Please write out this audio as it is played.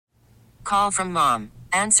call from mom.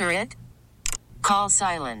 Answer it. Call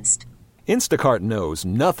silenced. Instacart knows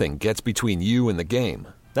nothing gets between you and the game.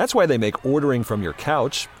 That's why they make ordering from your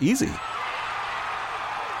couch easy.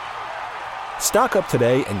 Stock up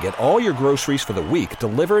today and get all your groceries for the week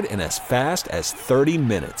delivered in as fast as 30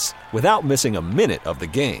 minutes without missing a minute of the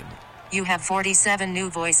game. You have 47 new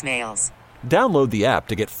voicemails. Download the app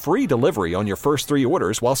to get free delivery on your first 3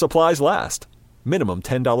 orders while supplies last. Minimum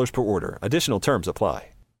 $10 per order. Additional terms apply.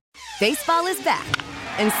 Baseball is back,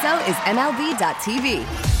 and so is MLB.tv.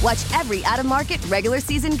 Watch every out-of-market regular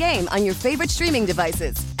season game on your favorite streaming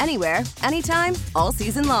devices, anywhere, anytime, all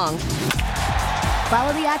season long.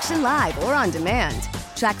 Follow the action live or on demand.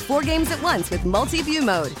 Track 4 games at once with multi-view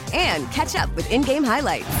mode and catch up with in-game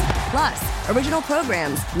highlights. Plus, original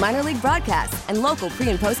programs, minor league broadcasts, and local pre-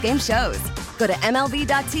 and post-game shows. Go to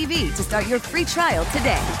MLB.tv to start your free trial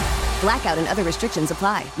today. Blackout and other restrictions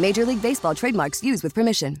apply. Major League Baseball trademarks used with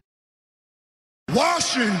permission.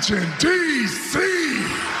 Washington, D.C.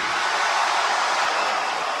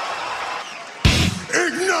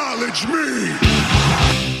 Acknowledge me.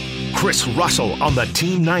 Chris Russell on the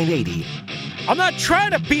Team 980. I'm not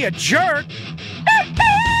trying to be a jerk.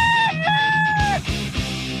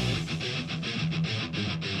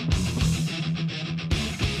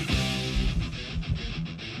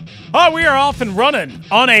 Oh, we are off and running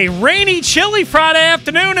on a rainy, chilly Friday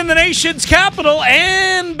afternoon in the nation's capital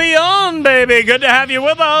and beyond, baby. Good to have you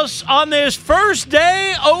with us on this first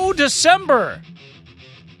day of December.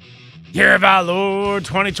 Year of our Lord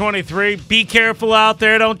 2023. Be careful out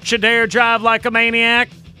there. Don't you dare drive like a maniac.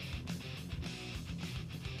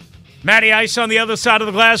 Matty Ice on the other side of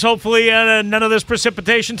the glass. Hopefully none of this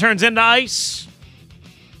precipitation turns into ice.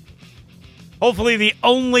 Hopefully the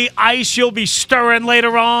only ice you'll be stirring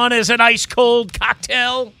later on is an ice-cold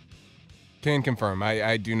cocktail. Can confirm.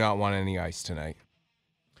 I do not want any ice tonight.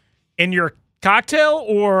 In your cocktail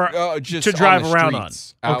or just to drive on the around on?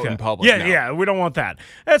 streets, out in public. Yeah, we don't want that.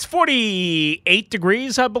 That's 48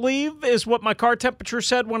 degrees, I believe, is what my car temperature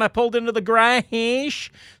said when I pulled into the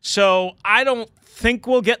garage. So I don't think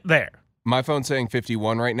we'll get there. My phone's saying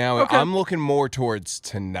 51 right now. Okay. I'm looking more towards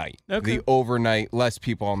tonight. Okay. The overnight, less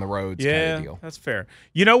people on the roads kind of deal. That's fair.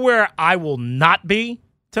 You know where I will not be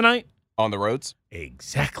tonight? On the roads?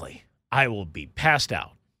 Exactly. I will be passed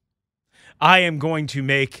out. I am going to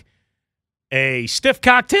make a stiff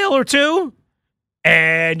cocktail or two,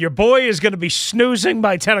 and your boy is going to be snoozing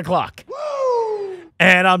by 10 o'clock. Woo!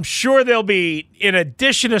 And I'm sure there'll be, in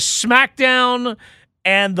addition to SmackDown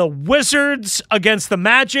and the Wizards against the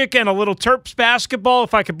Magic and a little Terps basketball,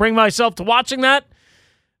 if I could bring myself to watching that,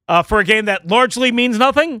 for a game that largely means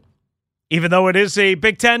nothing, even though it is a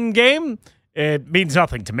Big Ten game, it means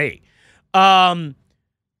nothing to me. I'm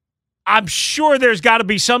sure there's got to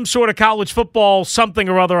be some sort of college football something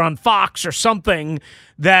or other on Fox or something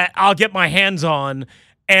that I'll get my hands on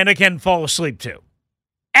and again fall asleep to.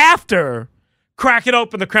 After cracking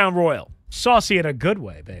open the Crown Royal. Saucy in a good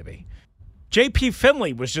way, baby. J.P.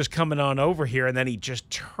 Finley was just coming on over here, and then he just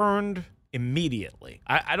turned immediately.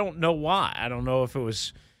 I don't know why. I don't know if it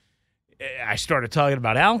was I started talking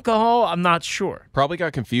about alcohol. I'm not sure. Probably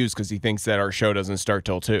got confused because he thinks that our show doesn't start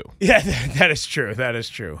till 2. Yeah, that is true. That is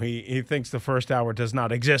true. He thinks the first hour does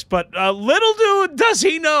not exist. But little does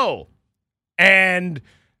he know. And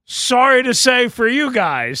sorry to say for you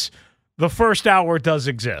guys, the first hour does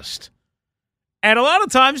exist. And a lot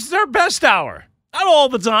of times it's our best hour. Not all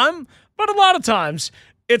the time, but a lot of times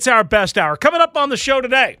it's our best hour. Coming up on the show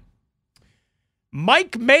today,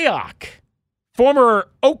 Mike Mayock, former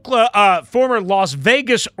Las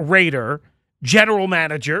Vegas Raider general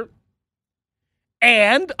manager,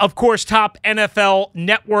 and, of course, top NFL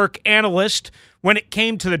Network analyst when it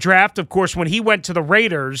came to the draft. Of course, when he went to the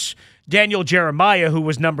Raiders, Daniel Jeremiah, who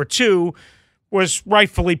was number 2, was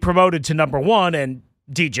rightfully promoted to number 1, and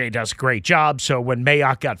DJ does a great job. So when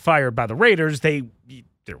Mayock got fired by the Raiders, there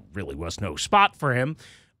really was no spot for him.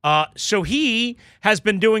 So he has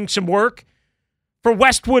been doing some work for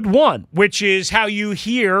Westwood One, which is how you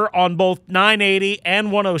hear on both 980 and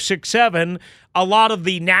 106.7 a lot of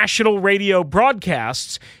the national radio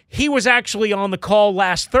broadcasts. He was actually on the call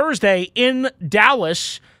last Thursday in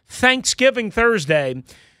Dallas, Thanksgiving Thursday,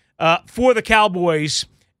 for the Cowboys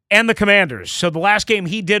and the Commanders. So the last game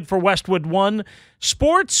he did for Westwood One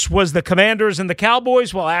Sports was the Commanders and the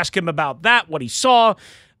Cowboys. We'll ask him about that, what he saw,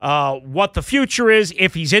 what the future is,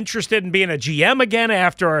 if he's interested in being a GM again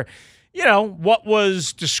after, what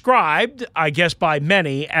was described, I guess, by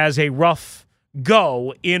many as a rough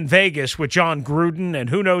go in Vegas with John Gruden, and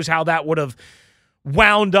who knows how that would have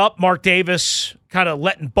wound up. Mark Davis kind of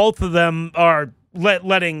letting both of them, or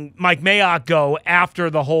letting Mike Mayock go after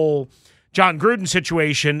the whole John Gruden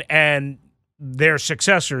situation and their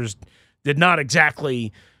successors did not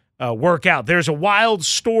exactly work out. There's a wild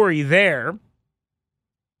story there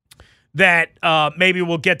that maybe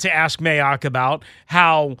we'll get to ask Mayock about,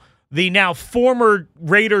 how the now former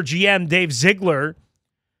Raider GM Dave Ziegler,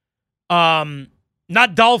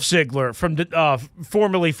 not Dolph Ziggler,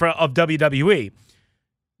 formerly of WWE,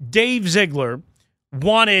 Dave Ziegler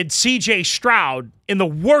wanted C.J. Stroud in the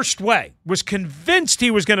worst way, was convinced he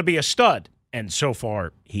was going to be a stud, and so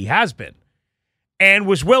far he has been, and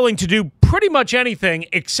was willing to do pretty much anything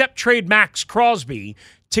except trade Max Crosby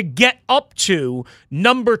to get up to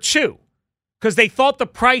number 2, because they thought the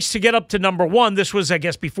price to get up to number 1, this was, I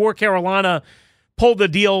guess, before Carolina pulled the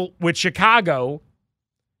deal with Chicago,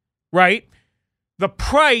 right? The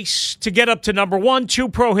price to get up to number 1, too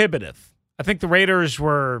prohibitive. I think the Raiders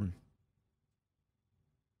were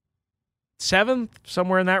 7th,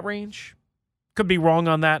 somewhere in that range. Could be wrong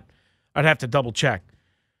on that. I'd have to double check.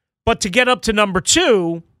 But to get up to number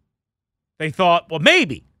 2, they thought, well,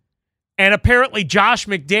 maybe. And apparently Josh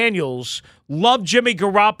McDaniels loved Jimmy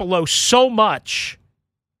Garoppolo so much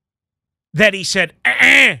that he said,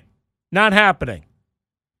 not happening.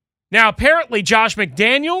 Now, apparently Josh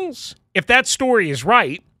McDaniels, if that story is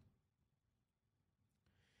right,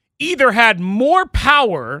 either had more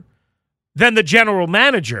power than the general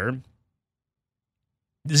manager,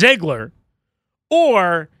 Ziegler,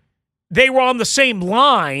 or they were on the same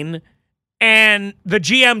line and the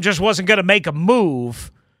GM just wasn't going to make a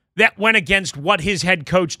move that went against what his head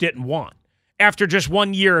coach didn't want after just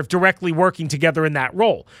 1 year of directly working together in that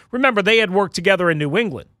role. Remember, they had worked together in New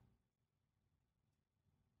England.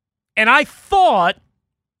 And I thought,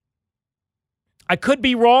 I could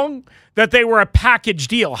be wrong, that they were a package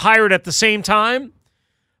deal, hired at the same time,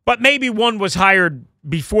 but maybe one was hired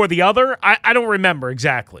before the other. I don't remember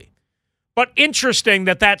exactly. But interesting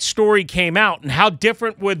that story came out, and how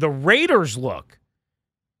different would the Raiders look,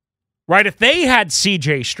 right, if they had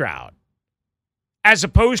C.J. Stroud as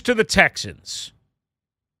opposed to the Texans,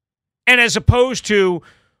 and as opposed to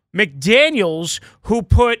McDaniels, who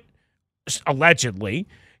put, allegedly,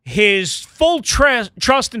 his full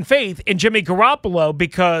trust and faith in Jimmy Garoppolo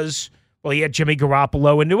because, well, he had Jimmy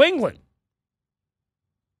Garoppolo in New England.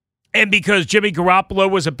 And because Jimmy Garoppolo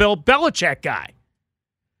was a Bill Belichick guy.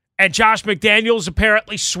 And Josh McDaniels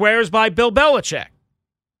apparently swears by Bill Belichick.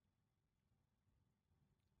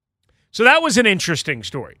 So that was an interesting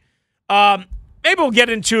story. Maybe we'll get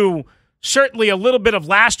into certainly a little bit of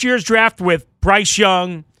last year's draft with Bryce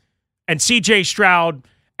Young and C.J. Stroud.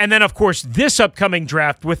 And then, of course, this upcoming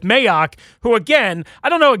draft with Mayock, who, again, I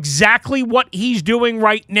don't know exactly what he's doing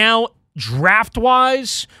right now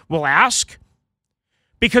draft-wise. We'll ask.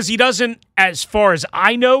 Because he doesn't, as far as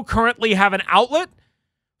I know, currently have an outlet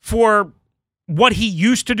for what he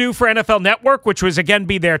used to do for NFL Network, which was, again,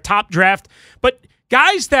 be their top draft. But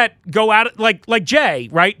guys that go out, like Jay,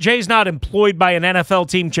 right? Jay's not employed by an NFL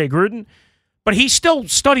team, Jay Gruden, but he still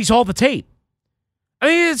studies all the tape. I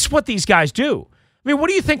mean, it's what these guys do. I mean, what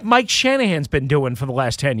do you think Mike Shanahan's been doing for the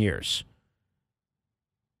last 10 years?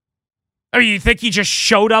 I mean, you think he just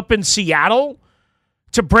showed up in Seattle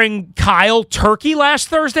to bring Kyle turkey last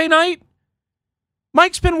Thursday night?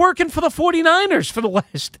 Mike's been working for the 49ers for the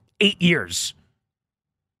last 8 years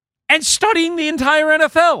and studying the entire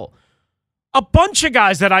NFL. A bunch of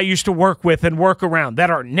guys that I used to work with and work around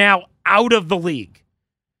that are now out of the league.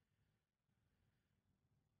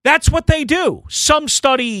 That's what they do. Some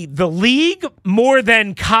study the league more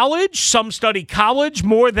than college. Some study college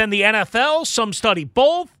more than the NFL. Some study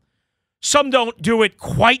both. Some don't do it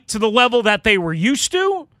quite to the level that they were used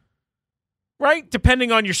to, right?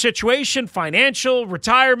 Depending on your situation, financial,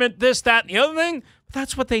 retirement, this, that, and the other thing. But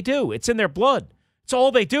that's what they do. It's in their blood. It's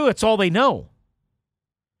all they do. It's all they know.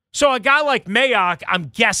 So a guy like Mayock, I'm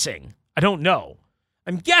guessing, I don't know,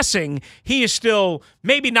 I'm guessing he is still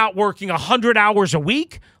maybe not working 100 hours a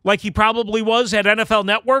week like he probably was at NFL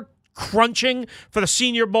Network, crunching for the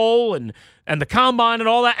Senior Bowl and the Combine and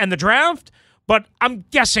all that and the draft. But I'm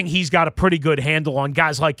guessing he's got a pretty good handle on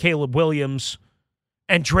guys like Caleb Williams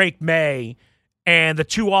and Drake May and the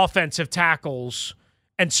 2 offensive tackles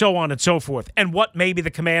and so on and so forth, and what maybe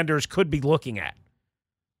the Commanders could be looking at.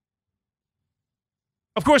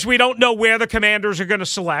 Of course, we don't know where the Commanders are going to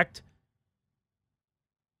select.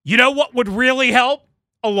 You know what would really help?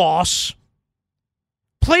 A loss.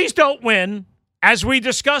 Please don't win. As we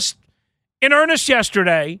discussed in earnest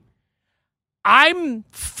yesterday, I'm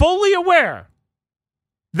fully aware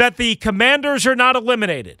that the Commanders are not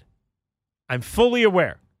eliminated. I'm fully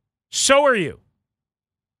aware. So are you.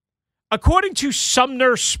 According to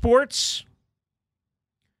Sumner Sports,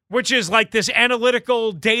 which is like this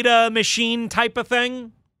analytical data machine type of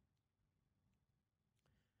thing.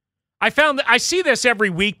 I see this every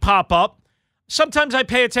week pop up. Sometimes I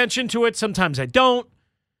pay attention to it, sometimes I don't.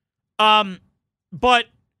 But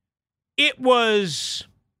it was,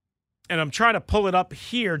 and I'm trying to pull it up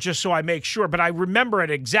here just so I make sure, but I remember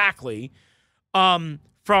it exactly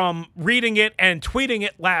from reading it and tweeting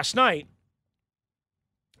it last night.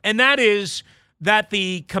 And that is that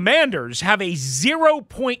the Commanders have a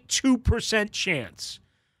 0.2% chance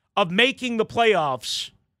of making the playoffs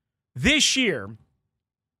this year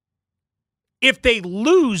if they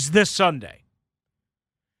lose this Sunday.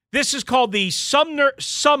 This is called the Sumer,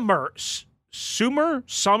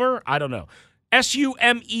 I don't know,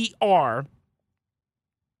 Sumer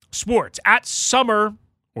Sports, at Sumer,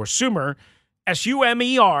 Sumer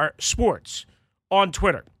Sports on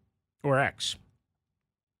Twitter or X.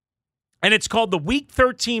 And it's called the Week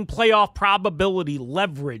 13 Playoff Probability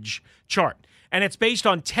Leverage Chart. And it's based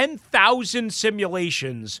on 10,000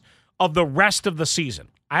 simulations of the rest of the season.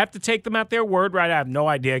 I have to take them at their word, right? I have no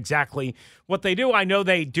idea exactly what they do. I know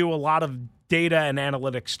they do a lot of data and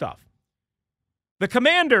analytic stuff. The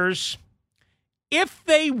Commanders, if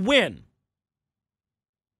they win,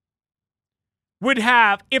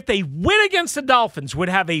 if they win against the Dolphins, would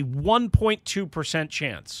have a 1.2%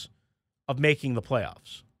 chance of making the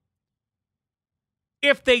playoffs.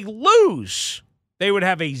 If they lose, they would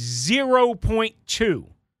have a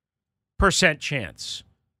 0.2% chance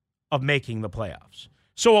of making the playoffs.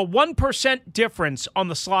 So a 1% difference on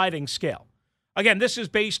the sliding scale. Again, this is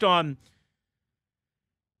based on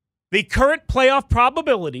the current playoff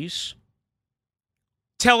probabilities,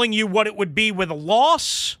 telling you what it would be with a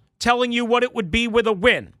loss, telling you what it would be with a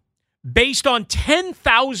win, based on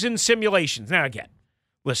 10,000 simulations. Now, again,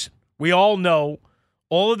 listen, we all know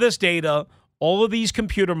all of this data, all of these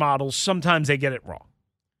computer models, sometimes they get it wrong.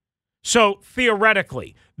 So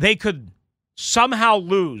theoretically, they could somehow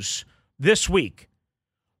lose this week,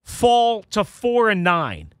 fall to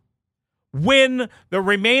 4-9, win the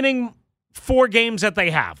remaining 4 games that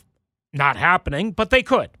they have. Not happening, but they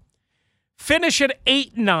could. Finish at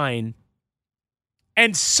 8-9,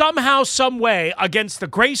 and somehow, some way, against the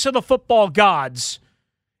grace of the football gods,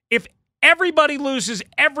 if everybody loses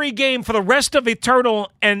every game for the rest of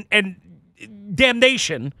eternal and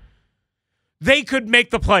damnation, they could make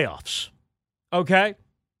the playoffs. Okay?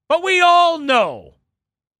 But we all know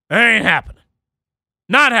it ain't happening.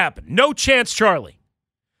 Not happening. No chance, Charlie.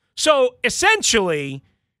 So, essentially,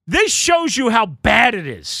 this shows you how bad it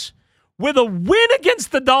is. With a win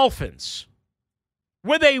against the Dolphins,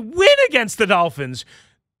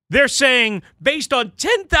 they're saying, based on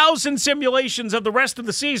 10,000 simulations of the rest of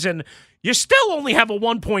the season, you still only have a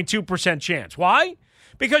 1.2% chance. Why?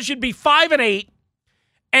 Because you'd be 5-8,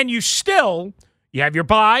 and you have your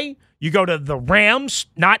bye. You go to the Rams,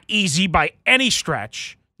 not easy by any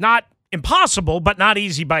stretch. Not impossible, but not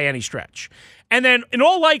easy by any stretch. And then, in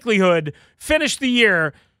all likelihood, finish the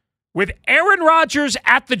year with Aaron Rodgers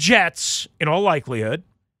at the Jets, in all likelihood,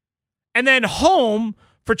 and then home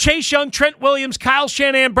for Chase Young, Trent Williams, Kyle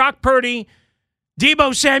Shanahan, Brock Purdy,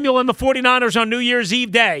 Deebo Samuel, and the 49ers on New Year's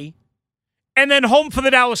Eve day, and then home for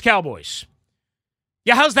the Dallas Cowboys.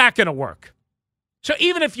 Yeah, how's that going to work? So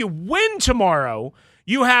even if you win tomorrow,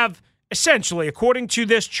 you have essentially, according to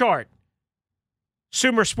this chart,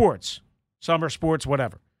 Summer Sports,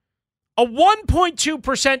 whatever, a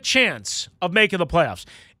 1.2% chance of making the playoffs.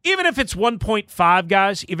 Even if it's 1.5,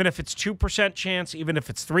 guys, even if it's 2% chance, even if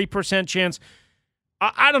it's 3% chance,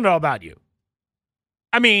 I don't know about you.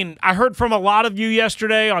 I mean, I heard from a lot of you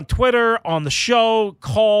yesterday on Twitter, on the show,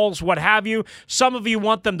 calls, what have you. Some of you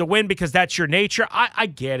want them to win because that's your nature. I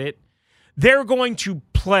get it. They're going to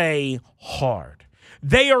play hard.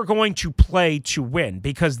 They are going to play to win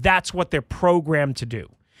because that's what they're programmed to do.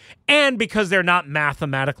 And because they're not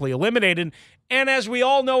mathematically eliminated. And as we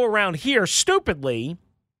all know around here, stupidly,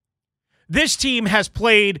 this team has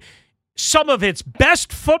played some of its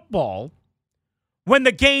best football when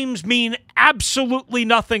the games mean absolutely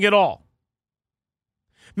nothing at all.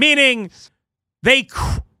 Meaning they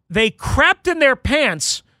crapped in their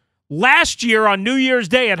pants last year on New Year's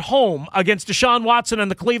Day at home against Deshaun Watson and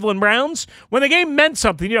the Cleveland Browns when the game meant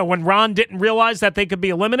something, when Ron didn't realize that they could be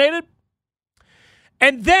eliminated.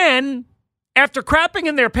 And then, after crapping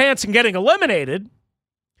in their pants and getting eliminated,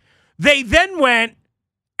 they then went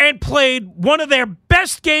and played one of their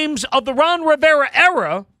best games of the Ron Rivera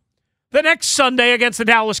era the next Sunday against the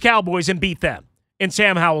Dallas Cowboys and beat them in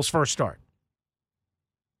Sam Howell's first start.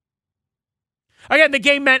 Again, the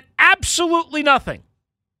game meant absolutely nothing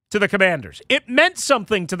to the Commanders. It meant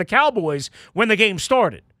something to the Cowboys when the game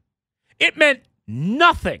started. It meant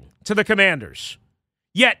nothing to the Commanders.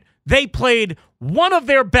 Yet they played one of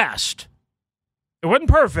their best. It wasn't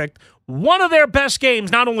perfect. One of their best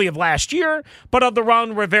games, not only of last year, but of the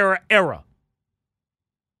Ron Rivera era.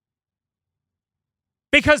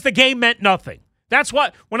 Because the game meant nothing. That's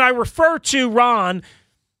what, when I refer to Ron,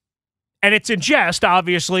 and it's in jest,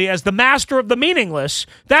 obviously, as the master of the meaningless,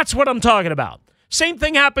 that's what I'm talking about. Same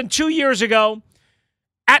thing happened 2 years ago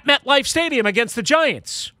at MetLife Stadium against the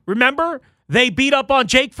Giants. Remember? They beat up on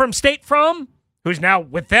Jake from State Farm, who's now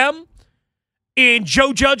with them. In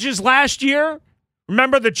Joe Judge's last year,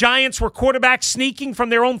 remember the Giants were quarterback sneaking from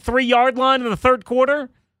their own 3-yard line in the third quarter?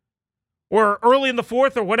 Or early in the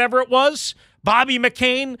fourth, or whatever it was? Bobby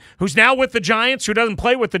McCain, who's now with the Giants, who doesn't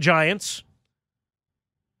play with the Giants,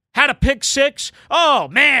 had a pick six. Oh,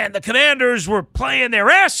 man, the Commanders were playing their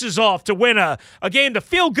asses off to win a game to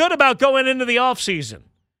feel good about going into the offseason.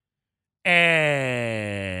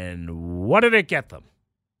 And what did it get them?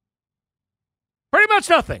 Pretty much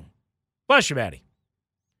nothing. Bless you, Maddie.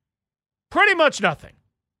 Pretty much nothing.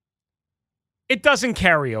 It doesn't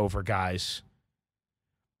carry over, guys.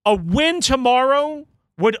 A win tomorrow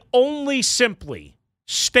would only simply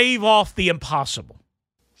stave off the impossible.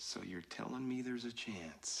 So you're telling me there's a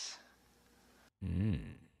chance?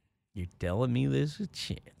 You're telling me there's a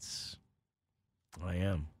chance. I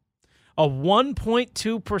am. A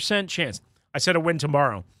 1.2% chance. I said a win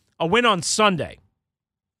tomorrow. A win on Sunday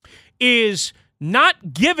is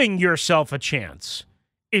not giving yourself a chance.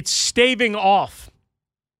 It's staving off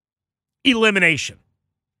elimination.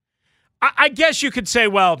 I guess you could say,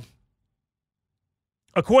 well,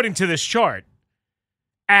 according to this chart,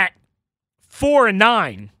 at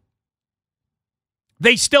 4-9,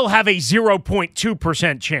 they still have a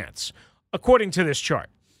 0.2% chance, according to this chart.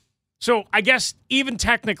 So I guess even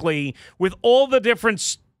technically, with all the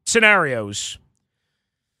different scenarios,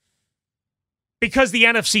 because the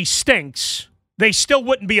NFC stinks, they still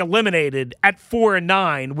wouldn't be eliminated at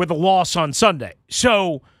 4-9 with a loss on Sunday.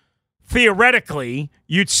 So theoretically,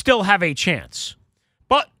 you'd still have a chance.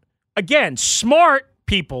 But again, smart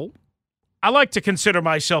people, I like to consider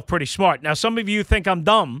myself pretty smart. Now, some of you think I'm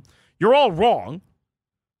dumb. You're all wrong.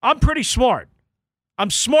 I'm pretty smart. I'm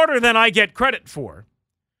smarter than I get credit for.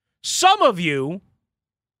 Some of you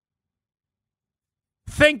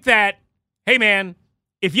think that, hey, man,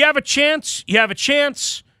 if you have a chance, you have a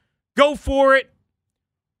chance. Go for it.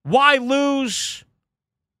 Why lose?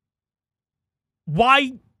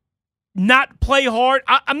 Why not play hard?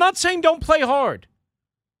 I'm not saying don't play hard.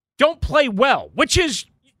 Don't play well, which is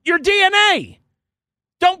your DNA.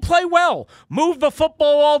 Don't play well. Move the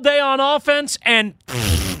football all day on offense and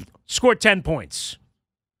score 10 points.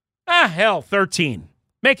 13.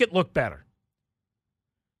 Make it look better.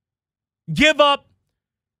 Give up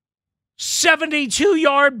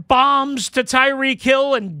 72-yard bombs to Tyreek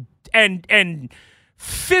Hill and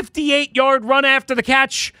 58-yard run after the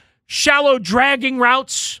catch, shallow drag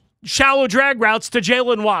routes to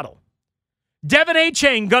Jalen Waddle. Devin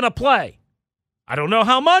Achane gonna play. I don't know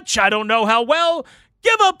how much. I don't know how well.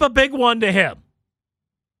 Give up a big one to him.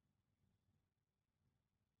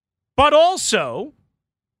 But also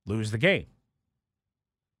lose the game.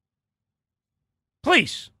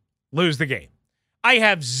 Please lose the game. I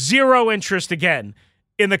have zero interest again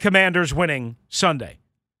in the Commanders winning Sunday,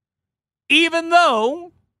 even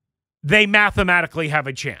though they mathematically have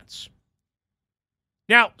a chance.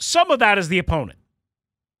 Now, some of that is the opponent.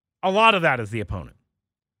 A lot of that is the opponent.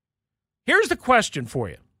 Here's the question for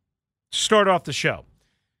you to start off the show.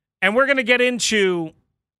 And we're going to get into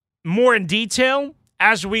more in detail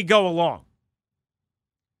as we go along.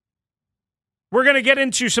 We're going to get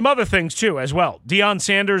into some other things, too, as well. Deion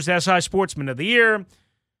Sanders, SI Sportsman of the Year.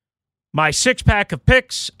 My six-pack of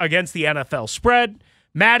picks against the NFL spread.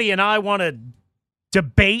 Maddie and I want to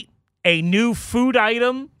debate a new food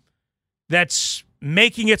item that's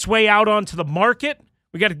making its way out onto the market.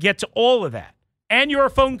 We got to get to all of that. And your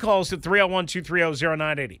phone calls at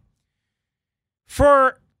 301-230-0980.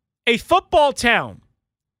 For a football town,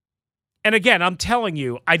 and again, I'm telling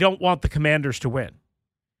you, I don't want the Commanders to win.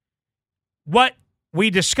 What we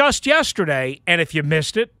discussed yesterday, and if you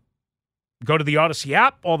missed it, go to the Odyssey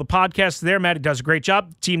app. All the podcasts there. Maddie does a great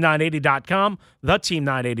job. Team980.com,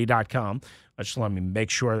 theteam980.com. Just let me make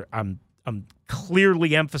sure I'm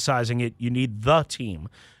clearly emphasizing it. You need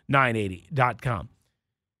theteam980.com.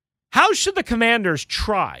 How should the Commanders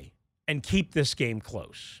try and keep this game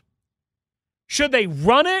close? Should they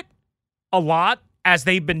run it a lot, as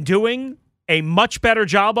they've been doing a much better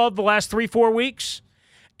job of the last 3-4 weeks,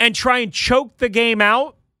 and try and choke the game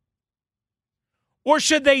out? Or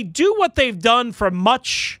should they do what they've done for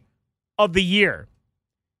much of the year,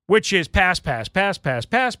 which is pass, pass, pass, pass,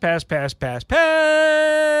 pass, pass, pass, pass,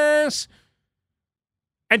 pass,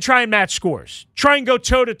 and try and match scores. Try and go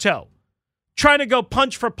toe-to-toe. Trying to go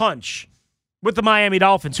punch for punch with the Miami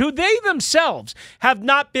Dolphins, who they themselves have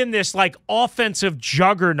not been this like offensive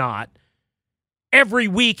juggernaut every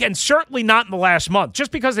week, and certainly not in the last month.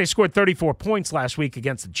 Just because they scored 34 points last week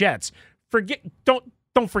against the Jets,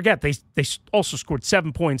 don't forget they also scored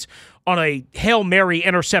 7 points on a Hail Mary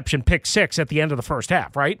interception pick six at the end of the first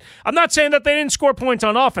half, right? I'm not saying that they didn't score points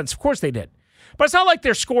on offense. Of course they did. But it's not like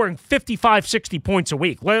they're scoring 55, 60 points a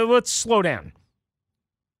week. Let's slow down.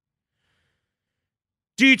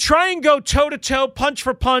 Do you try and go toe-to-toe, punch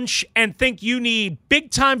for punch, and think you need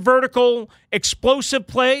big-time vertical, explosive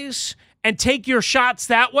plays and take your shots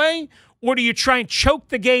that way? Or do you try and choke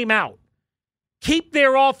the game out? Keep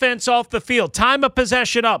their offense off the field, time of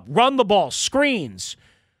possession up, run the ball, screens,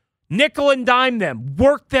 nickel and dime them,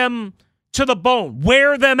 work them to the bone,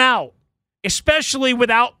 wear them out, especially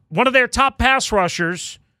without one of their top pass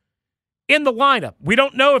rushers in the lineup. We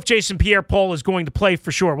don't know if Jason Pierre-Paul is going to play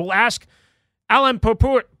for sure. We'll ask Alan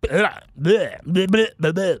Poupart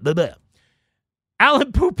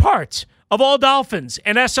of All Dolphins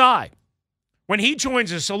and SI when he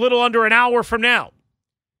joins us a little under an hour from now,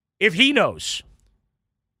 if he knows.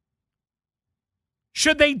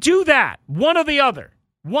 Should they do that, one or the other,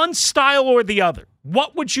 one style or the other?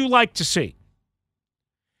 What would you like to see?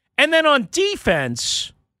 And then on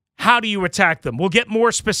defense, how do you attack them? We'll get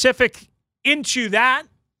more specific into that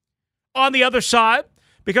on the other side,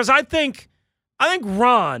 because I think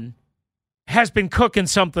Ron has been cooking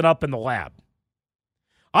something up in the lab.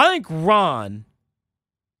 I think Ron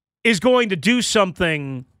is going to do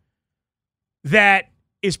something that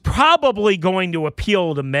is probably going to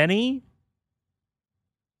appeal to many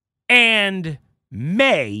and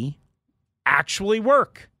may actually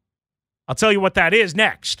work. I'll tell you what that is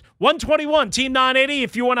next. 121, Team 980.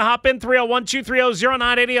 If you want to hop in,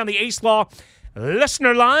 301-230-0980 on the Ace Law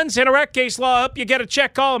listener lines. Interact, Ace Law up. You get a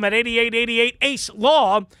check, call them at 8888 Ace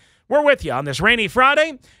Law. We're with you on this rainy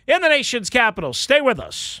Friday in the nation's capital. Stay with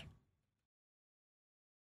us.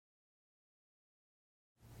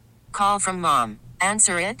 Call from mom.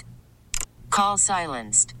 Answer it. Call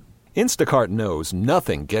silenced. Instacart knows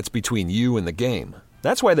nothing gets between you and the game.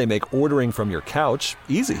 That's why they make ordering from your couch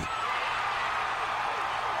easy.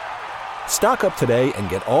 Stock up today and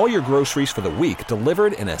get all your groceries for the week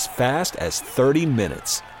delivered in as fast as 30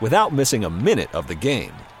 minutes without missing a minute of the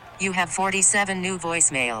game. You have 47 new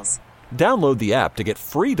voicemails. Download the app to get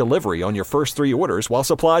free delivery on your first 3 orders while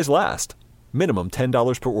supplies last. Minimum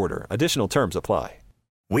 $10 per order. Additional terms apply.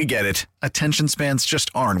 We get it. Attention spans just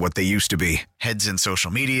aren't what they used to be. Heads in social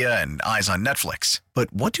media and eyes on Netflix.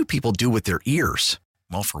 But what do people do with their ears?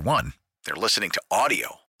 Well, for one, they're listening to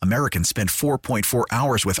audio. Americans spend 4.4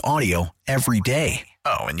 hours with audio every day.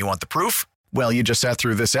 Oh, and you want the proof? Well, you just sat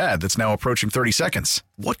through this ad that's now approaching 30 seconds.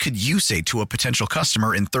 What could you say to a potential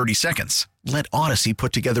customer in 30 seconds? Let Odyssey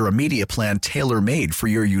put together a media plan tailor-made for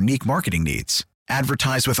your unique marketing needs.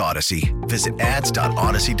 Advertise with Odyssey. Visit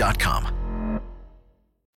ads.odyssey.com.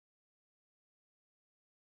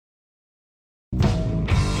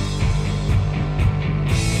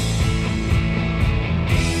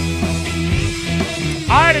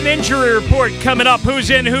 All right, an injury report coming up. Who's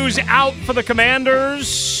in, who's out for the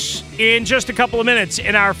Commanders in just a couple of minutes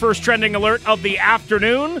in our first trending alert of the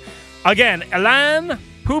afternoon. Again, Alan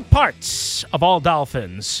Poupart of All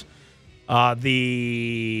Dolphins.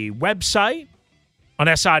 The website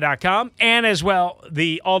on SI.com and as well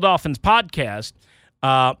the All Dolphins podcast,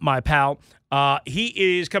 my pal.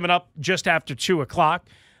 He is coming up just after 2 o'clock.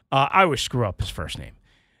 I always screw up his first name.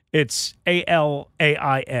 It's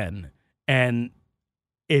Alain, and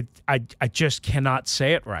I just cannot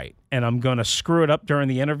say it right, and I'm going to screw it up during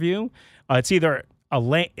the interview. It's either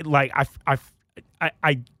Alain, like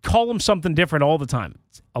I call him something different all the time.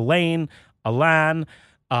 It's Alain.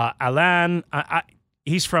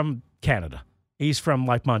 He's from Canada. He's from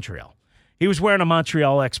like Montreal. He was wearing a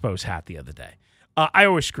Montreal Expos hat the other day. I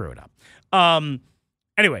always screw it up.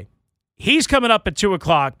 Anyway, he's coming up at 2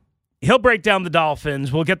 o'clock. He'll break down the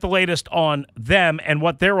Dolphins. We'll get the latest on them and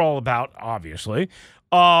what they're all about, obviously.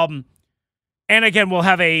 And again, we'll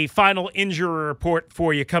have a final injury report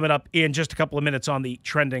for you coming up in just a couple of minutes on the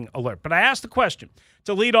trending alert. But I asked the question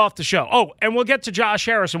to lead off the show. Oh, and we'll get to Josh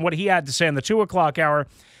Harris and what he had to say in the 2 o'clock hour.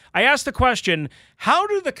 I asked the question, how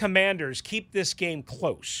do the Commanders keep this game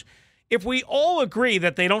close? If we all agree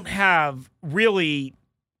that they don't have really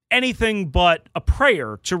anything but a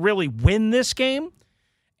prayer to really win this game,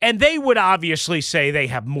 and they would obviously say they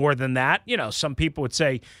have more than that. You know, some people would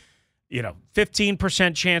say,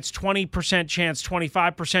 15% chance, 20% chance,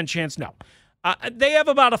 25% chance. No. They have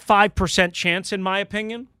about a 5% chance, in my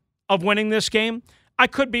opinion, of winning this game. I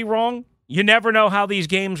could be wrong. You never know how these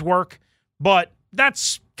games work, but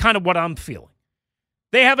that's kind of what I'm feeling.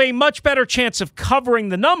 They have a much better chance of covering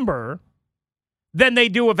the number than they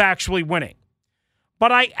do of actually winning.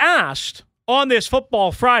 But I asked on this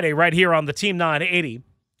Football Friday right here on the Team 980,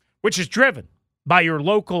 which is driven by your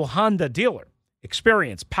local Honda dealer.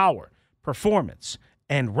 Experience, power, performance,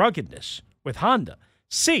 and ruggedness with Honda.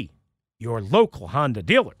 See your local Honda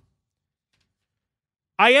dealer.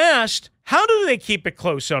 I asked, how do they keep it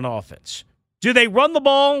close on offense? Do they run the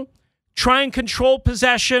ball, try and control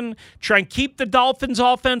possession, try and keep the Dolphins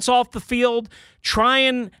offense off the field, try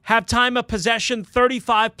and have time of possession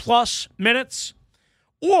 35-plus minutes?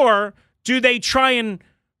 Or do they try and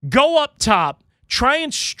go up top, try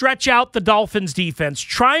and stretch out the Dolphins defense,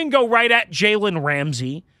 try and go right at Jalen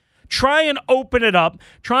Ramsey, try and open it up,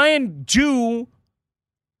 try and do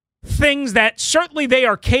things that certainly they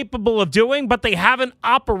are capable of doing, but they haven't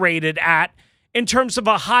operated at in terms of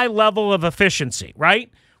a high level of efficiency,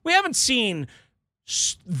 right? We haven't seen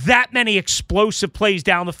that many explosive plays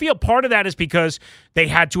down the field. Part of that is because they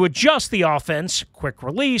had to adjust the offense, quick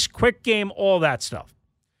release, quick game, all that stuff,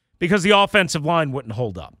 because the offensive line wouldn't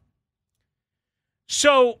hold up.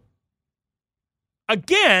 So,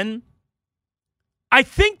 again, I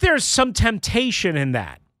think there's some temptation in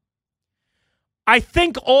that. I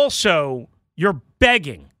think also you're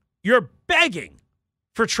begging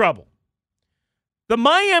for trouble. The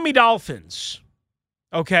Miami Dolphins,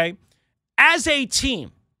 okay, as a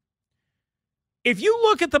team, if you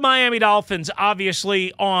look at the Miami Dolphins,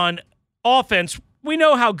 obviously on offense, we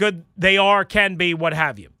know how good they are, can be, what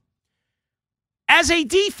have you. As a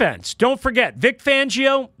defense, don't forget, Vic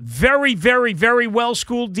Fangio, very, very, very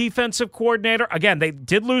well-schooled defensive coordinator. Again, they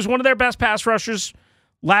did lose one of their best pass rushers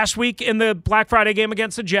last week in the Black Friday game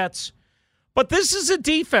against the Jets. But this is a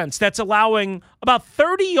defense that's allowing about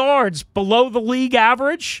 30 yards below the league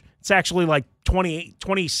average. It's actually like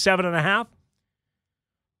 27 and a half.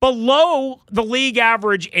 Below the league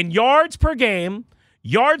average in yards per game,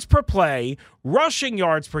 yards per play, rushing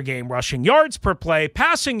yards per game, rushing yards per play,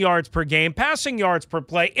 passing yards per game, passing yards per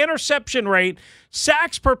play, interception rate,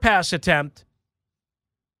 sacks per pass attempt.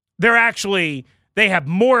 They have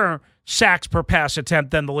more sacks per pass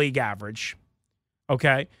attempt than the league average.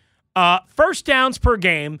 Okay. First downs per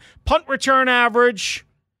game, punt return average.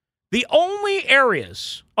 The only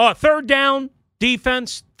areas, third down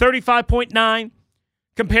defense, 35.9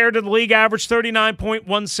 compared to the league average,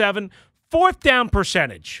 39.17. Fourth down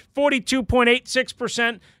percentage,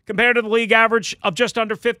 42.86% compared to the league average of just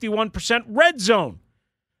under 51%. Red zone,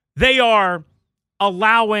 they are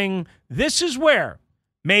allowing, this is where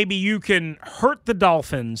maybe you can hurt the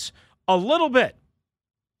Dolphins a little bit.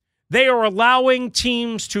 They are allowing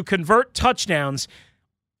teams to convert touchdowns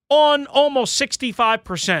on almost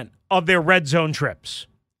 65% of their red zone trips.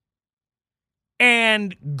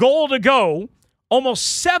 And goal to go,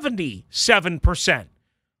 almost 77%,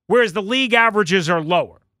 whereas the league averages are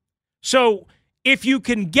lower. So if you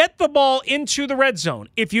can get the ball into the red zone,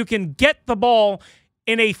 if you can get the ball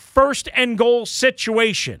in a first and goal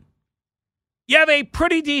situation, you have a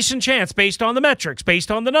pretty decent chance based on the metrics, based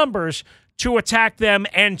on the numbers, to attack them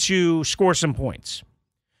and to score some points.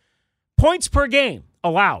 Points per game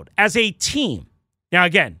allowed as a team. Now,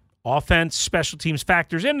 again, offense, special teams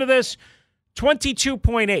factors into this.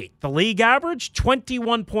 22.8. The league average,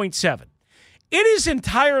 21.7. It is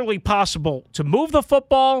entirely possible to move the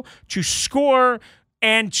football, to score,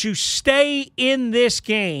 and to stay in this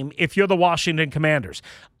game if you're the Washington Commanders.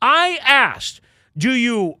 I asked, do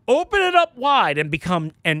you open it up wide and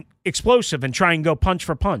become an explosive and try and go punch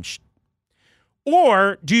for punch?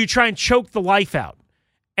 Or do you try and choke the life out?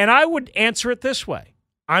 And I would answer it this way.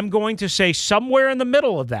 I'm going to say somewhere in the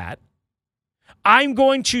middle of that. I'm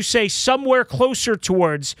going to say somewhere closer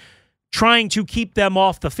towards trying to keep them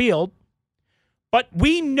off the field. But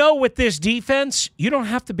we know with this defense, you don't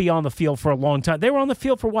have to be on the field for a long time. They were on the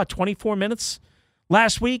field for, 24 minutes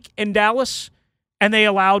last week in Dallas, and they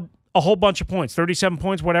allowed a whole bunch of points, 37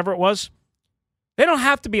 points, whatever it was. They don't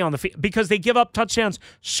have to be on the field because they give up touchdowns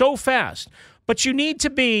so fast. But you need to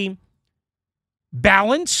be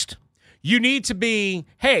balanced. You need to be,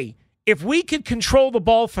 hey, if we could control the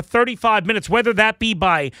ball for 35 minutes, whether that be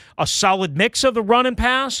by a solid mix of the run and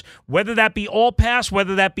pass, whether that be all pass,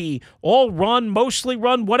 whether that be all run, mostly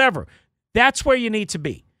run, whatever, that's where you need to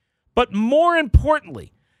be. But more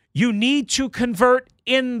importantly, you need to convert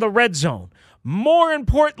in the red zone. More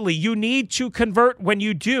importantly, you need to convert when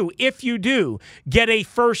you do, if you do, get a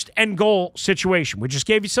first and goal situation. We just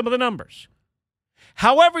gave you some of the numbers.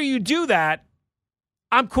 However you do that,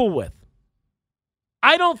 I'm cool with.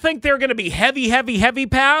 I don't think they're going to be heavy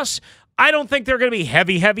pass. I don't think they're going to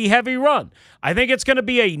be heavy run. I think it's going to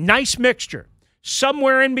be a nice mixture,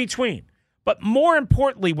 somewhere in between. But more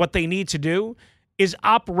importantly, what they need to do is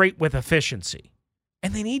operate with efficiency.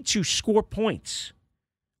 And they need to score points.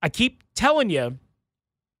 I keep telling you,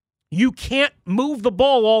 you can't move the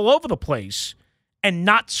ball all over the place and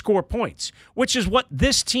not score points, which is what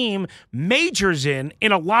this team majors in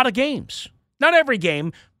a lot of games. Not every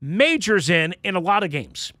game, majors in a lot of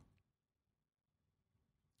games.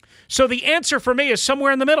 So the answer for me is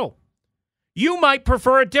somewhere in the middle. You might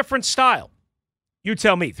prefer a different style. You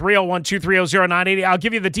tell me, 301-230-0980. I'll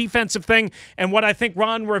give you the defensive thing and what I think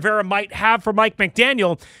Ron Rivera might have for Mike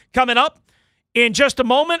McDaniel coming up in just a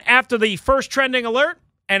moment after the first trending alert.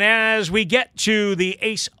 And as we get to the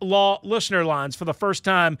Ace Law listener lines for the first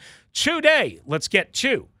time today, let's get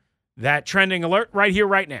to that trending alert right here,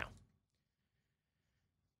 right now.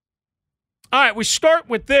 All right, we start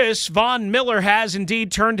with this. Von Miller has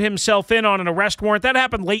indeed turned himself in on an arrest warrant. That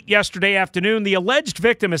happened late yesterday afternoon. The alleged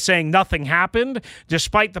victim is saying nothing happened,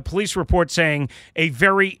 despite the police report saying a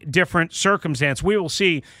very different circumstance. We will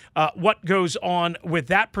see what goes on with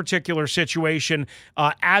that particular situation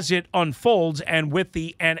as it unfolds and with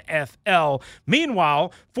the NFL.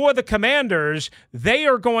 Meanwhile, for the Commanders, they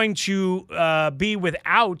are going to be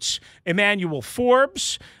without Emmanuel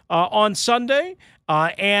Forbes on Sunday.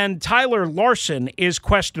 And Tyler Larson is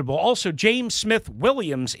questionable. Also, James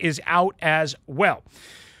Smith-Williams is out as well.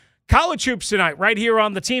 College hoops tonight, right here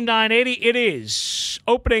on the Team 980. It is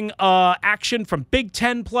opening action from Big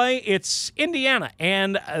Ten play. It's Indiana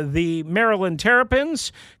and the Maryland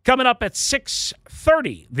Terrapins coming up at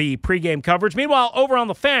 6:30, the pregame coverage. Meanwhile, over on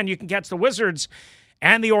the Fan, you can catch the Wizards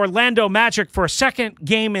and the Orlando Magic for a second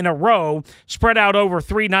game in a row, spread out over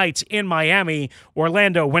 3 nights in Miami.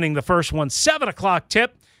 Orlando winning the first one, 7 o'clock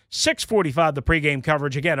tip, 6:45 the pregame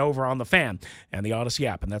coverage, again, over on the Fan and the Odyssey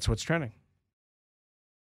app, and that's what's trending.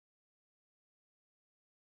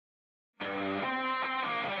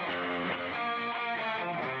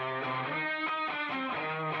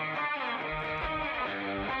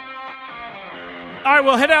 All right,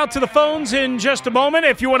 we'll head out to the phones in just a moment.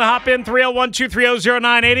 If you want to hop in,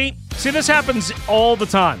 301-230-0980. See, this happens all the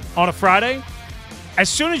time on a Friday. As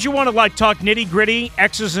soon as you want to, talk nitty-gritty,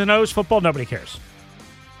 X's and O's football, nobody cares.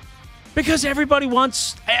 Because everybody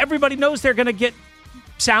knows they're going to get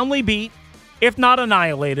soundly beat, if not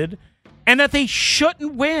annihilated, and that they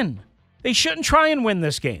shouldn't win. They shouldn't try and win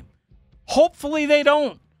this game. Hopefully they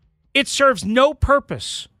don't. It serves no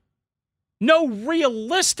purpose. No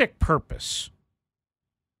realistic purpose.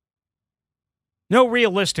 No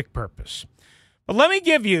realistic purpose. But let me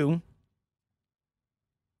give you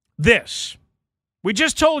this. We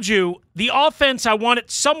just told you the offense, I want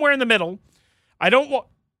it somewhere in the middle. I don't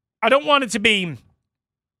want it to be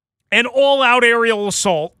an all-out aerial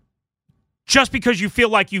assault just because you feel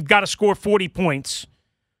like you've got to score 40 points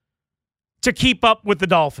to keep up with the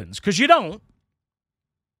Dolphins, because you don't.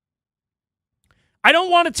 I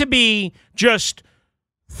don't want it to be just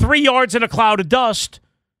 3 yards in a cloud of dust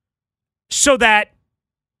so that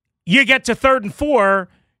you get to 3rd and 4,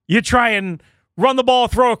 you try and run the ball,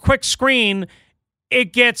 throw a quick screen,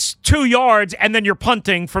 it gets 2 yards, and then you're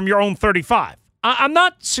punting from your own 35. I'm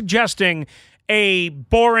not suggesting a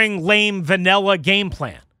boring, lame, vanilla game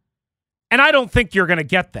plan. And I don't think you're going to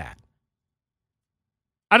get that.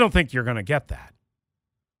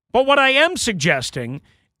 But what I am suggesting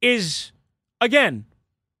is, again,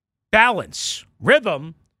 balance,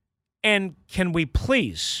 rhythm, and can we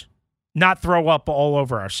please not throw up all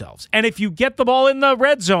over ourselves? And if you get the ball in the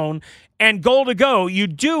red zone and goal to go, you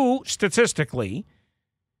do statistically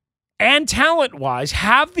and talent-wise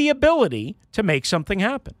have the ability to make something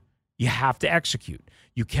happen. You have to execute.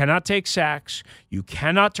 You cannot take sacks. You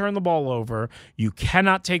cannot turn the ball over. You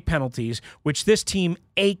cannot take penalties, which this team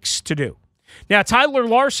aches to do. Now, Tyler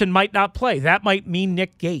Larson might not play. That might mean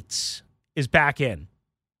Nick Gates is back in.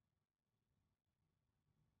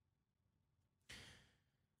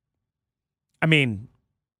 I mean,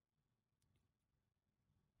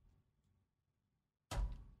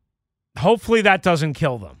 hopefully that doesn't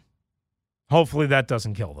kill them.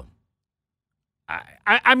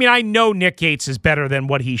 I mean, I know Nick Gates is better than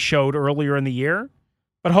what he showed earlier in the year,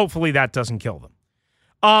 but hopefully that doesn't kill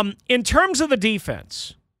them. In terms of the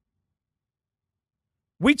defense,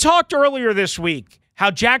 we talked earlier this week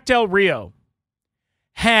how Jack Del Rio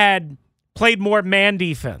had played more man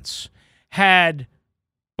defense, had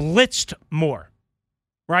blitzed more,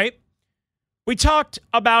 right? We talked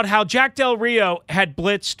about how Jack Del Rio had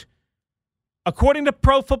blitzed, according to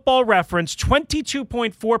Pro Football Reference,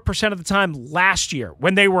 22.4% of the time last year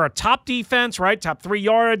when they were a top defense, right? Top 3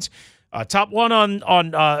 yards, top one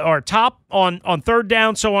or top on third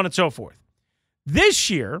down, so on and so forth. This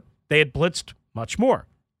year, they had blitzed much more,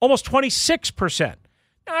 almost 26%.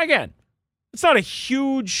 Now, again, it's not a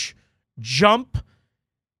huge jump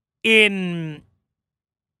in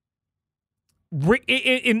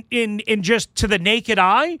just to the naked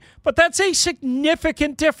eye, but that's a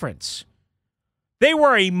significant difference. They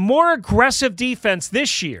were a more aggressive defense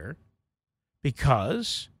this year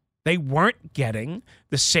because they weren't getting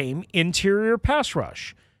the same interior pass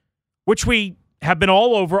rush, which we have been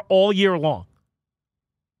all over all year long.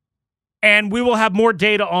 And we will have more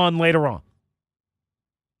data on later on.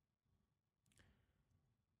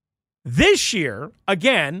 This year,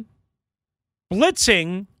 again,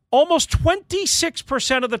 blitzing almost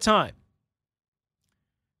 26% of the time.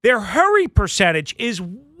 Their hurry percentage is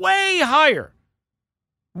way higher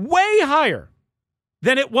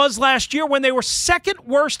than it was last year when they were second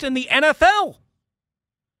worst in the NFL.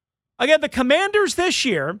 Again, the Commanders this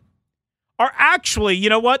year are actually, you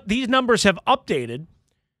know what? These numbers have updated,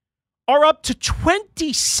 are up to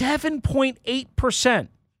 27.8%.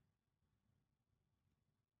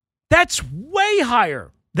 That's way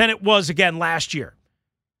higher than it was again last year.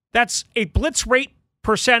 That's a blitz rate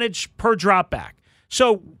percentage per dropback.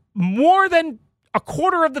 So more than a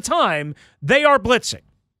quarter of the time, they are blitzing.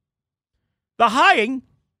 The Hying,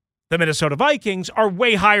 the Minnesota Vikings, are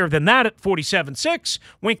way higher than that at 47.6.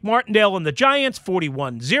 Wink Martindale and the Giants,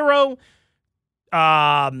 41.0.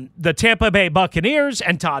 The Tampa Bay Buccaneers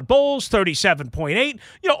and Todd Bowles, 37.8.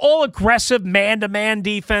 All aggressive man-to-man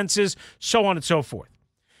defenses, so on and so forth.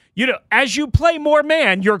 As you play more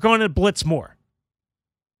man, you're going to blitz more.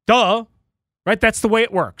 Duh. Right? That's the way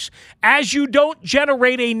it works. As you don't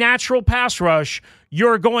generate a natural pass rush,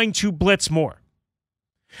 you're going to blitz more.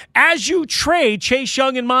 As you trade Chase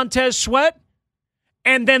Young and Montez Sweat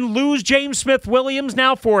and then lose James Smith-Williams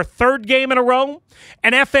now for a third game in a row,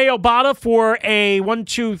 and F.A. Obata for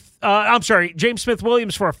James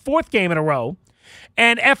Smith-Williams for a fourth game in a row,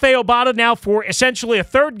 and F.A. Obata now for essentially a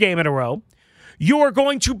third game in a row, you are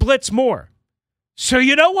going to blitz more. So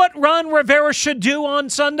you know what Ron Rivera should do on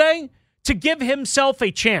Sunday to give himself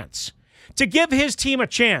a chance, to give his team a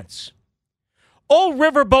chance? Old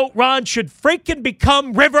Riverboat Ron should freaking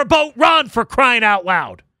become Riverboat Ron, for crying out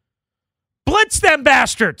loud. Blitz them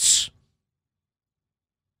bastards.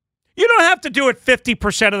 You don't have to do it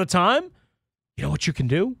 50% of the time. You know what you can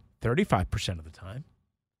do? 35% of the time.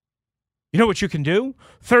 You know what you can do?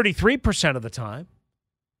 33% of the time.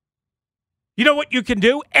 You know what you can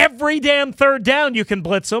do? Every damn third down you can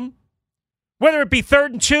blitz them. Whether it be 3rd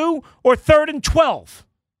and 2 or 3rd and 12.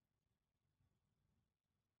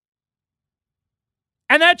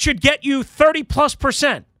 And that should get you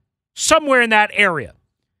 30+%, somewhere in that area.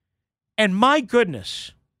 And my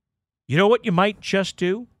goodness, you know what you might just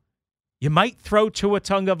do? You might throw Tua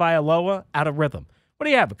Tagovailoa out of rhythm. What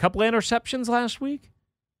do you have, a couple of interceptions last week?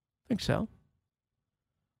 I think so.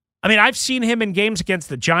 I mean, I've seen him in games against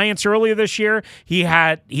the Giants earlier this year. He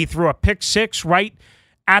threw a pick six right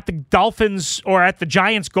at the Dolphins or at the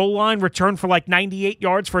Giants goal line, returned for like 98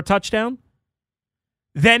 yards for a touchdown.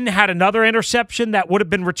 Then had another interception that would have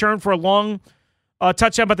been returned for a long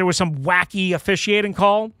touchdown, but there was some wacky officiating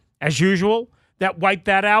call, as usual, that wiped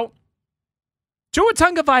that out. Tua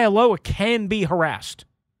Tagovailoa can be harassed.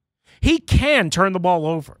 He can turn the ball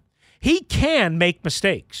over. He can make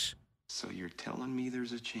mistakes. So you're telling me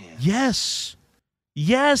there's a chance? Yes.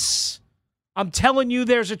 Yes. I'm telling you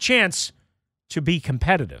there's a chance to be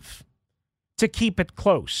competitive, to keep it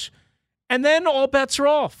close. And then all bets are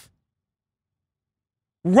off.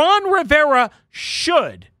 Ron Rivera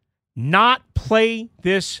should not play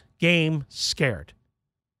this game scared.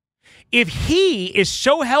 If he is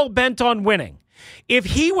so hell-bent on winning, if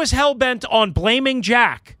he was hell-bent on blaming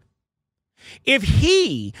Jack, if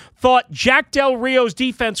he thought Jack Del Rio's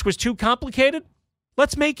defense was too complicated,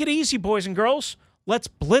 let's make it easy, boys and girls. Let's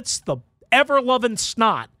blitz the ever-loving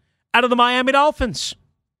snot out of the Miami Dolphins.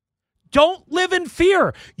 Don't live in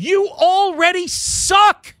fear. You already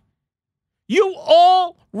suck. You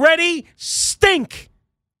already stink.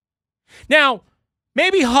 Now,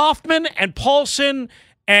 maybe Hoffman and Paulson,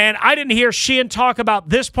 and I didn't hear Sheehan talk about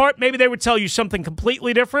this part. Maybe they would tell you something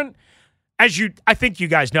completely different. I think you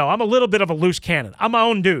guys know, I'm a little bit of a loose cannon. I'm my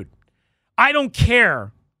own dude. I don't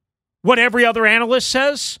care what every other analyst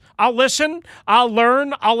says. I'll listen. I'll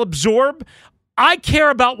learn. I'll absorb. I care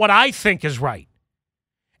about what I think is right.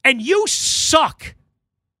 And you suck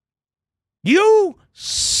You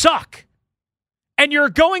suck. And you're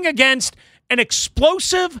going against an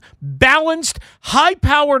explosive, balanced,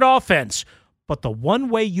 high-powered offense. But the one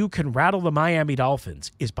way you can rattle the Miami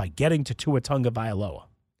Dolphins is by getting to Tua Tagovailoa.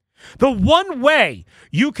 The one way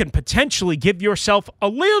you can potentially give yourself a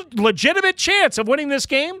legitimate chance of winning this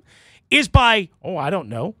game is by,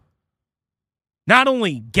 not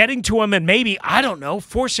only getting to him and maybe,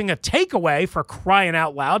 forcing a takeaway, for crying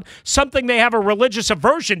out loud, something they have a religious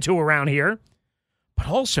aversion to around here, but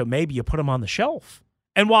also maybe you put him on the shelf.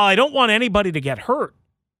 And while I don't want anybody to get hurt,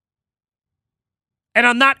 and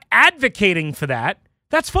I'm not advocating for that,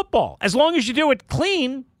 that's football. As long as you do it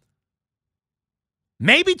clean,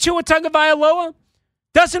 maybe Tua Tagovailoa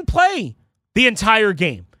doesn't play the entire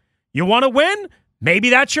game. You want to win? Maybe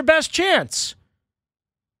that's your best chance.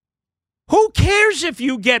 Who cares if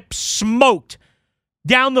you get smoked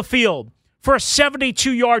down the field for a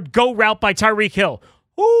 72-yard go route by Tyreek Hill?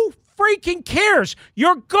 Who freaking cares?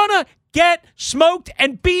 You're going to get smoked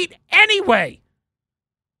and beat anyway.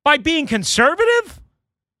 By being conservative?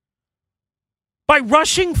 By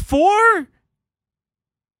rushing 4?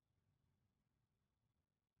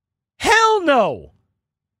 Hell no.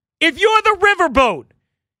 If you're the riverboat,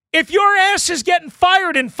 if your ass is getting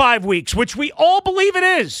fired in 5 weeks, which we all believe it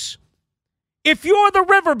is, if you're the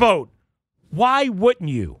riverboat, why wouldn't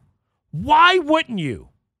you? Why wouldn't you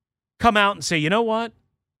come out and say, you know what?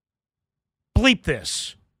 Bleep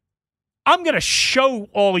this. I'm going to show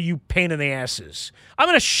all you pain in the asses. I'm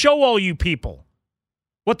going to show all you people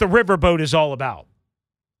what the riverboat is all about.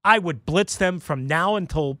 I would blitz them from now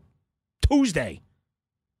until Tuesday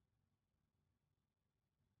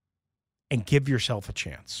and give yourself a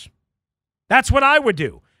chance. That's what I would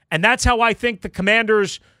do. And that's how I think the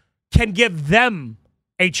Commanders can give them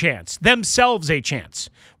a chance, themselves a chance.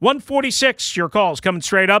 146, your calls coming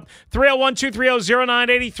straight up.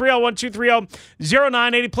 301-230-0980,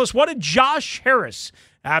 301-230-0980. Plus, what did Josh Harris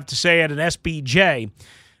have to say at an SBJ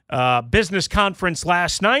business conference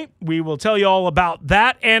last night? We will tell you all about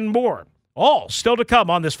that and more. All still to come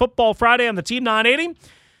on this Football Friday on the Team 980.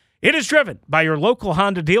 It is driven by your local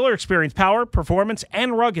Honda dealer. Experience power, performance,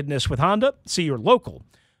 and ruggedness with Honda. See your local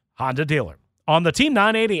Honda dealer on the Team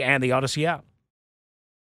 980 and the Odyssey app.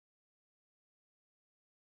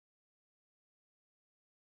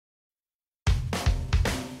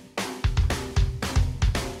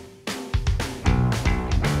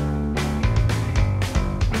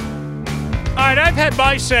 All right, I've had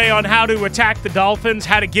my say on how to attack the Dolphins,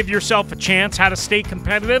 how to give yourself a chance, how to stay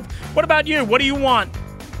competitive. What about you? What do you want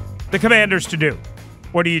the Commanders to do?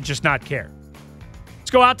 Or do you just not care?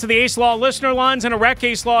 Let's go out to the Ace Law listener lines and a wreck.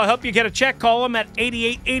 Ace Law, help you get a check. Call them at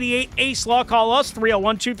 8888 Ace Law. Call us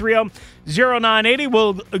 301-230-0980.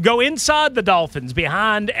 We'll go inside the Dolphins,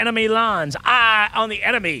 behind enemy lines. Eye on the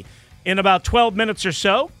enemy in about 12 minutes or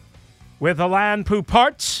so with Alain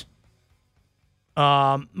Poupart,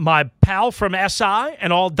 my pal from SI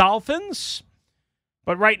and all Dolphins.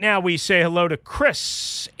 But right now we say hello to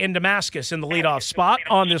Chris in Damascus in the leadoff spot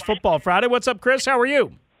on this Football Friday. What's up, Chris? How are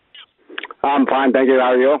you? I'm fine, thank you.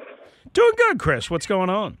 How are you? Doing good, Chris. What's going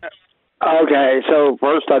on? Okay, so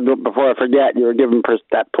first, before I forget, you were giving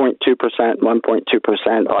that 0.2%,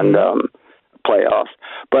 1.2% on playoffs.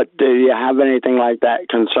 But do you have anything like that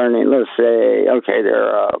concerning, let's say, okay,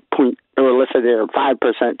 they're let's say they're a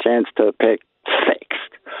 5% chance to pick fixed?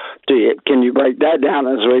 Can you break that down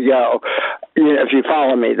as we go? If you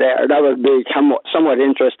follow me there, that would be somewhat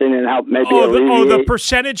interesting and help maybe the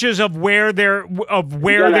percentages of where they're going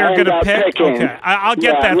to pick. Picking. Okay, I'll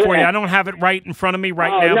get that for you. I don't have it right in front of me now,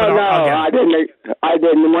 but I'll get it. I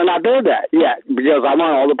didn't. We're not there that yet because I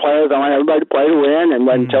want all the players. I want everybody to play to win, and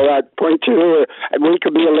until that 0.2, we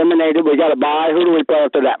could be eliminated. We got to buy. Who do we play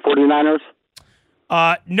after that? 49ers.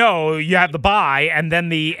 No, you have the bye, and then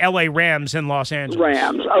the L.A. Rams in Los Angeles.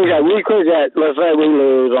 Rams. Okay, we could get. Let's say we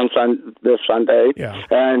lose on this Sunday,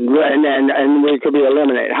 and we could be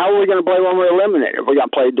eliminated. How are we going to play when we're eliminated? We're going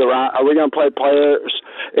to play Durant. Are we going to play players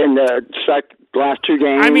in the last two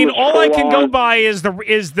games? I mean, all I can go by is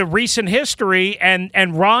the recent history,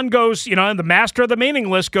 and Ron goes, and the master of the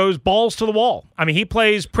meaningless goes balls to the wall. I mean, he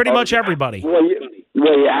plays pretty much everybody.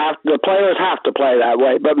 The players have to play that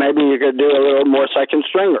way, but maybe you could do a little more second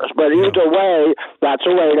stringers. But either way, that's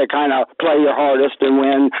a way to kind of play your hardest and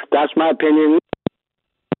win. That's my opinion.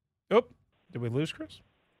 Oh, did we lose Chris?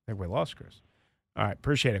 I think we lost Chris. All right,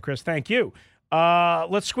 appreciate it, Chris. Thank you.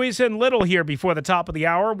 Let's squeeze in Little here before the top of the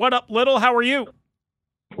hour. What up, Little? How are you?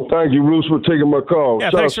 Well, thank you, Bruce, for taking my call.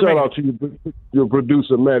 Yeah, shout out to your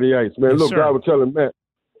producer, Matty Ice. Man, yes, look, sir. I was telling Matt,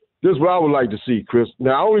 this is what I would like to see, Chris.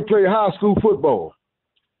 Now, I only play high school football.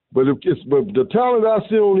 But the talent I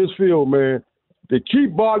see on this field, man, they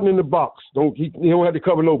keep Barton in the box. You don't have to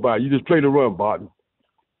cover nobody. You just play the run, Barton.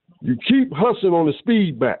 You keep Hudson on the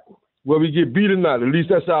speed back, whether we get beat or not. At least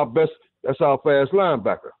that's our fast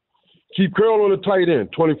linebacker. Keep Curl on the tight end,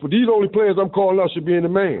 24. These only players I'm calling out should be in the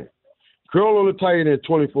man. Curl on the tight end,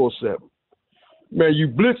 24/7. Man, you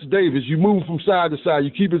blitz Davis. You move from side to side.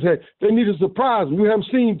 You keep his head. They need to surprise him. We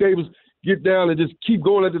haven't seen Davis get down and just keep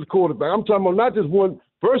going after the quarterback. I'm talking about not just one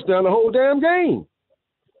first down the whole damn game.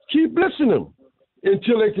 Keep blitzing them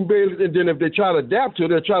until they can be able to, and then if they try to adapt to it,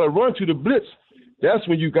 they'll try to run to the blitz. That's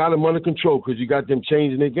when you got them under control because you got them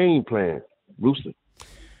changing their game plan, Rooster.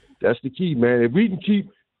 That's the key, man. If we can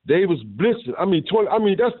keep Davis blitzing, if I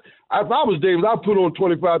was Davis, I'd put on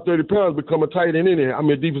 25, 30 pounds, become a tight end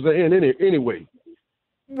defensive end anyway.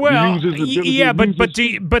 Well, yeah,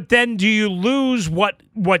 but then do you lose what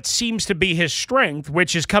seems to be his strength,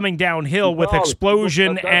 which is coming downhill with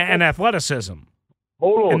explosion and athleticism?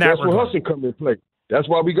 Hold on, that's where Hudson come in play. That's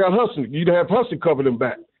why we got Hudson. You have Hudson cover that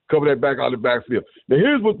back out of the backfield. Now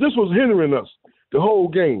this was hindering us the whole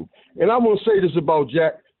game. And I want to say this about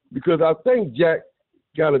Jack because I think Jack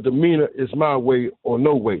got a demeanor, it's my way or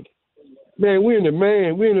no way. Man, we're in the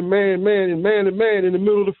man in the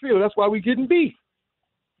middle of the field. That's why we getting beat.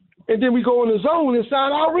 And then we go in the zone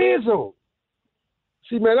inside our red zone.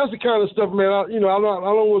 See, man, that's the kind of stuff, man. I don't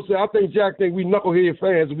want to say. I think Jack think we knucklehead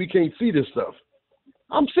fans and we can't see this stuff.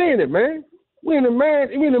 I'm saying it, man. We're in the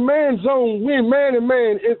man zone. We're in man and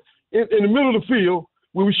man in the middle of the field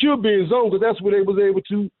where we should be in zone because that's where they was able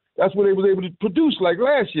to produce like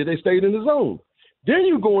last year. They stayed in the zone. Then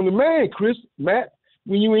you go in the man, Matt,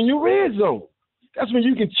 when you're in your red zone. That's when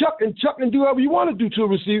you can chuck and do whatever you want to do to a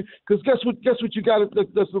receiver because guess what you got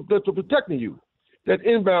that's protecting you. That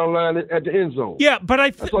inbound line at the end zone. Yeah, but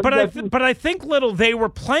I think Little they were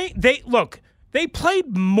playing. They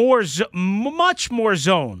played much more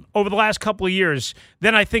zone over the last couple of years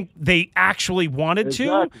than I think they actually wanted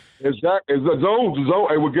to. Exactly. Zone.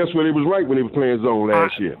 Hey, well, guess what? It was right when they were playing zone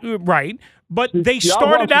last year. Right. But they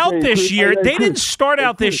started out this year. They didn't start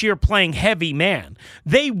out this year playing heavy man.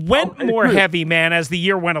 They went more heavy man as the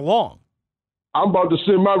year went along. I'm about to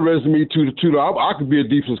send my resume to the I could be a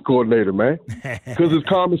defense coordinator, man, because it's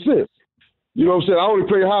common sense. You know what I'm saying? I only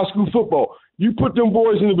play high school football. You put them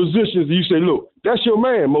boys in the positions and you say, look, that's your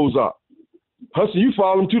man, Mozart. Hudson, you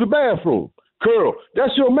follow him to the bathroom. Curl,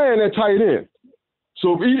 that's your man, that tight end.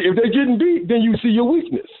 So if they're getting beat, then you see your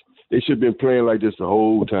weakness. They should have been playing like this the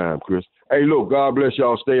whole time, Chris. Hey, look, God bless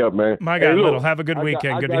y'all. Stay up, man. My God, Little, have a good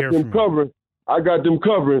weekend. Good to hear from you. I got them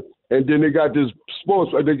covering, and then they got this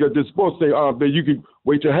sports thing that you can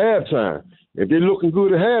wait till halftime. If they're looking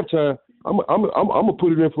good at halftime, I'm gonna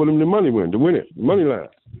put it in for them to win it, the money line.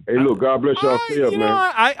 Hey, look, God bless y'all. Stay up,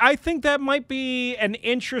 man. I think that might be an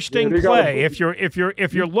interesting play if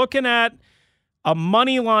you're looking at a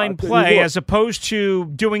money line play as opposed to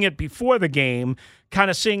doing it before the game, kind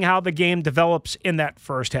of seeing how the game develops in that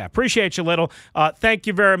first half. Appreciate you, Little. Thank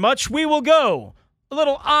you very much. We will go a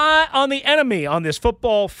little eye on the enemy on this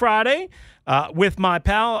Football Friday with my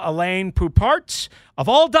pal Elaine Pouparts of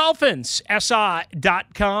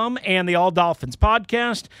AllDolphins.SI.com and the All Dolphins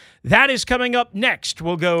podcast. That is coming up next.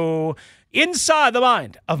 We'll go inside the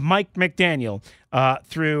mind of Mike McDaniel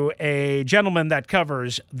through a gentleman that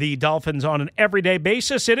covers the Dolphins on an everyday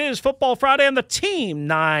basis. It is Football Friday on the Team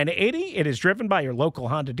 980. It is driven by your local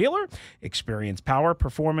Honda dealer. Experience power,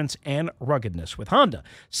 performance, and ruggedness with Honda.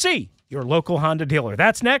 See your local Honda dealer.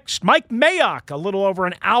 That's next. Mike Mayock, a little over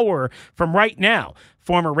an hour from right now.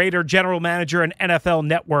 Former Raider general manager and NFL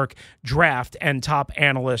Network draft and top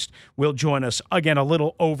analyst will join us again a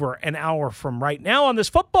little over an hour from right now on this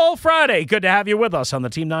Football Friday. Good to have you with us on the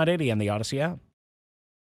Team 980 and the Odyssey app.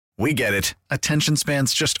 We get it. Attention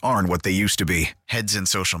spans just aren't what they used to be. Heads in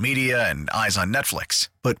social media and eyes on Netflix.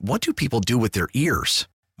 But what do people do with their ears?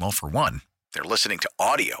 Well, for one, they're listening to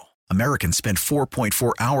audio. Americans spend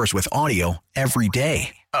 4.4 hours with audio every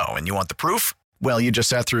day. Oh, and you want the proof? Well, you just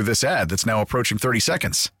sat through this ad that's now approaching 30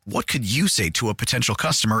 seconds. What could you say to a potential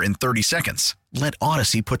customer in 30 seconds? Let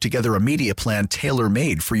Odyssey put together a media plan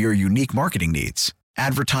tailor-made for your unique marketing needs.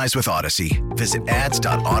 Advertise with Odyssey. Visit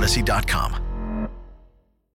ads.odyssey.com.